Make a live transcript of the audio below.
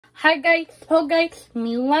Hi guys, so guys,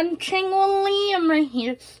 me lunching with Liam right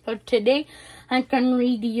here. So today I can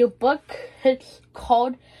read you a book. It's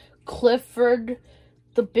called Clifford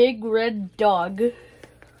the Big Red Dog.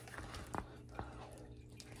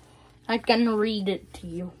 I can read it to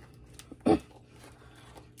you.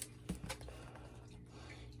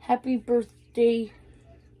 Happy birthday,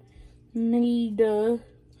 Nita,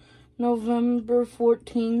 November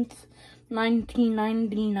 14th,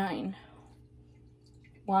 1999.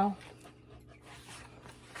 Wow.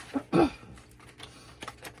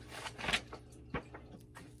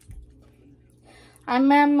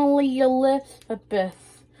 I'm Emily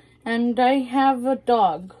Elizabeth, and I have a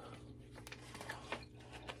dog.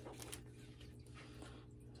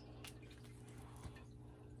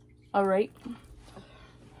 Alright.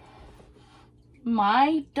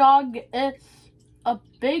 My dog is a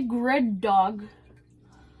big red dog.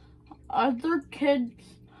 Other kids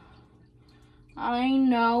I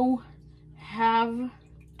know have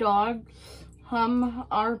dogs. Some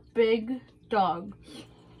are big dogs.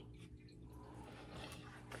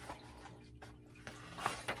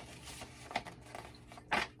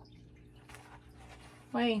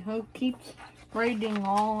 Wait, who keeps writing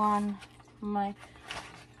all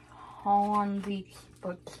on these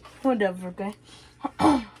books? Whatever, guys.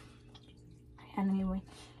 Anyway.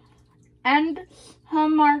 And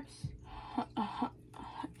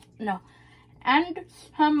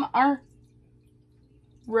some are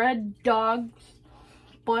red dogs,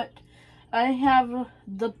 but I have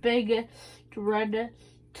the biggest, reddest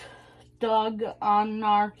dog on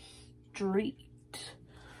our street.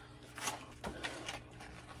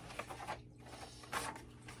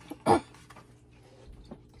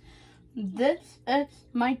 This is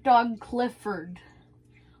my dog Clifford.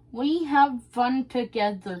 We have fun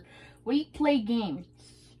together. We play games.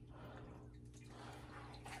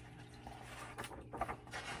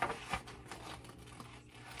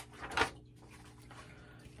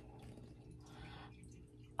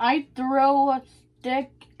 I throw a stick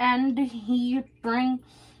and he brings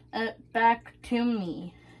it back to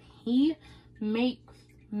me. He makes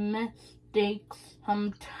mistakes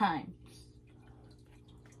sometimes.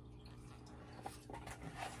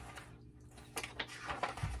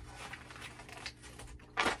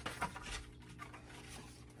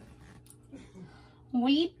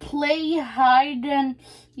 We play hide and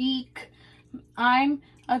seek. I'm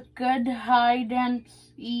a good hide and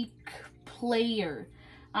seek player.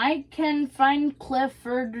 I can find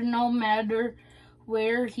Clifford no matter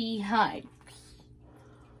where he hides.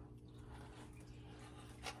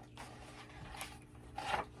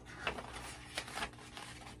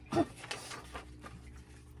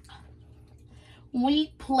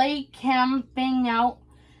 We play camping out,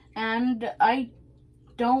 and I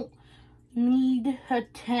don't need a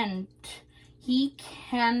tent. He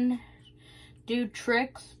can do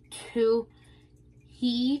tricks too.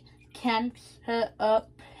 He can sit up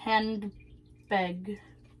and beg.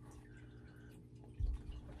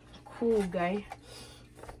 Cool guy.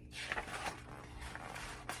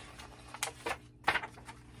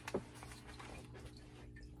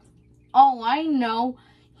 Oh, I know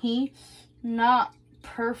he's not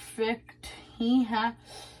perfect. He has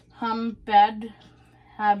some bad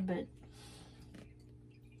habits,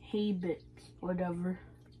 whatever.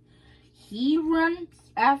 He runs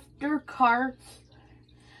after cars.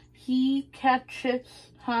 He catches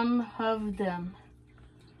some of them.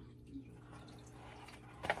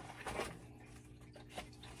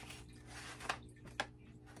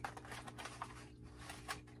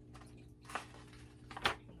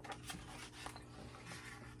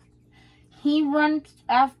 He runs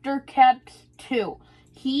after cats too.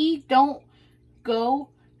 He don't go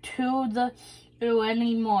to the zoo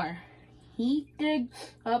anymore. He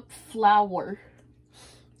digs up flour.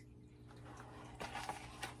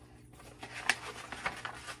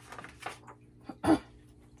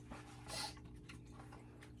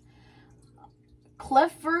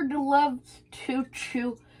 Clifford loves to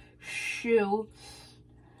chew shoes.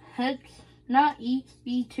 It's not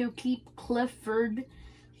easy to keep Clifford.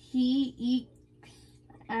 He eats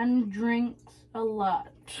and drinks a lot.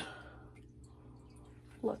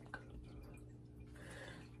 Look.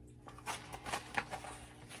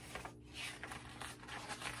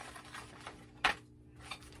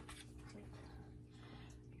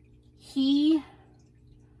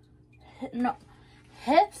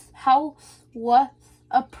 His house was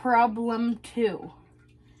a problem too,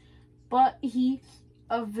 but he's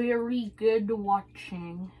a very good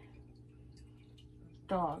watching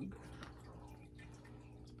dog.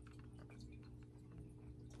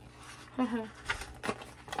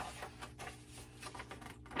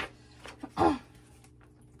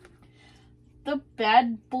 the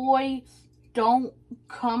bad boys don't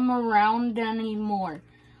come around anymore.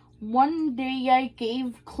 One day I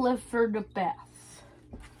gave Clifford a bath.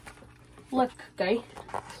 Look, guys.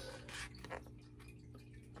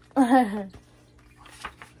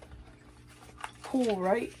 Cool,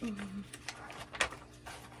 right?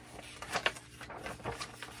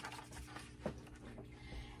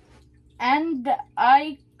 And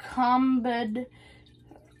I combed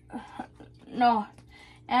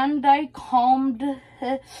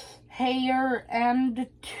his hair and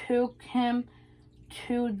took him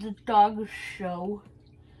to the dog show.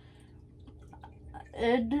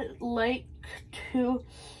 I'd like to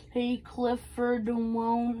say Clifford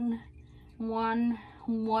won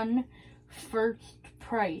first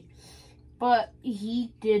prize, but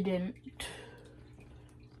he didn't.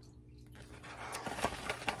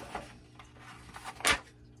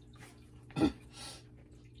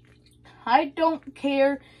 I don't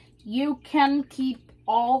care. You can keep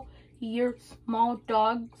all your small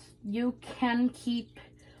dogs. You can keep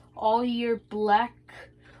all your black,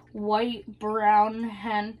 white, brown,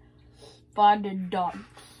 and spotted dogs.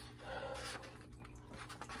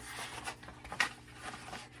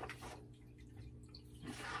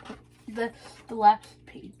 That's the last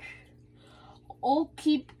page. I'll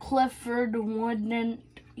keep Clifford, wouldn't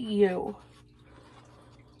you?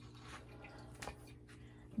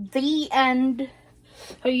 The end.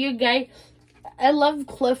 Oh, you guys, I love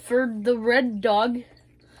Clifford, the red dog.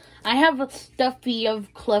 I have a stuffy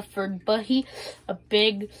of Clifford, but he's a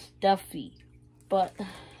big stuffy. But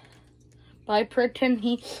I pretend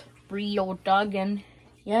he's a real dog, and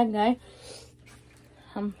yeah, guys.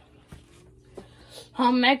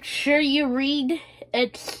 Make sure you read.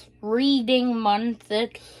 It's reading month.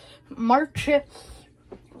 It's March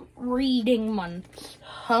reading month.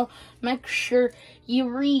 Make sure you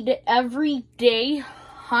read every day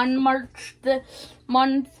on March this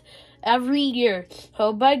month, every year.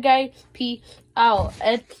 So bye guys, peace out.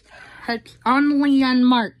 It's only on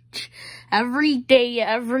March. Every day,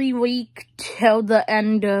 every week till the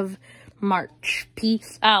end of March.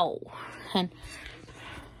 Peace out. And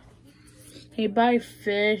hey, bye,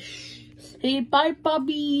 fish. Hey, bye,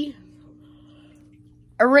 Bubby.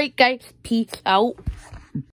 Alright, guys. Peace out.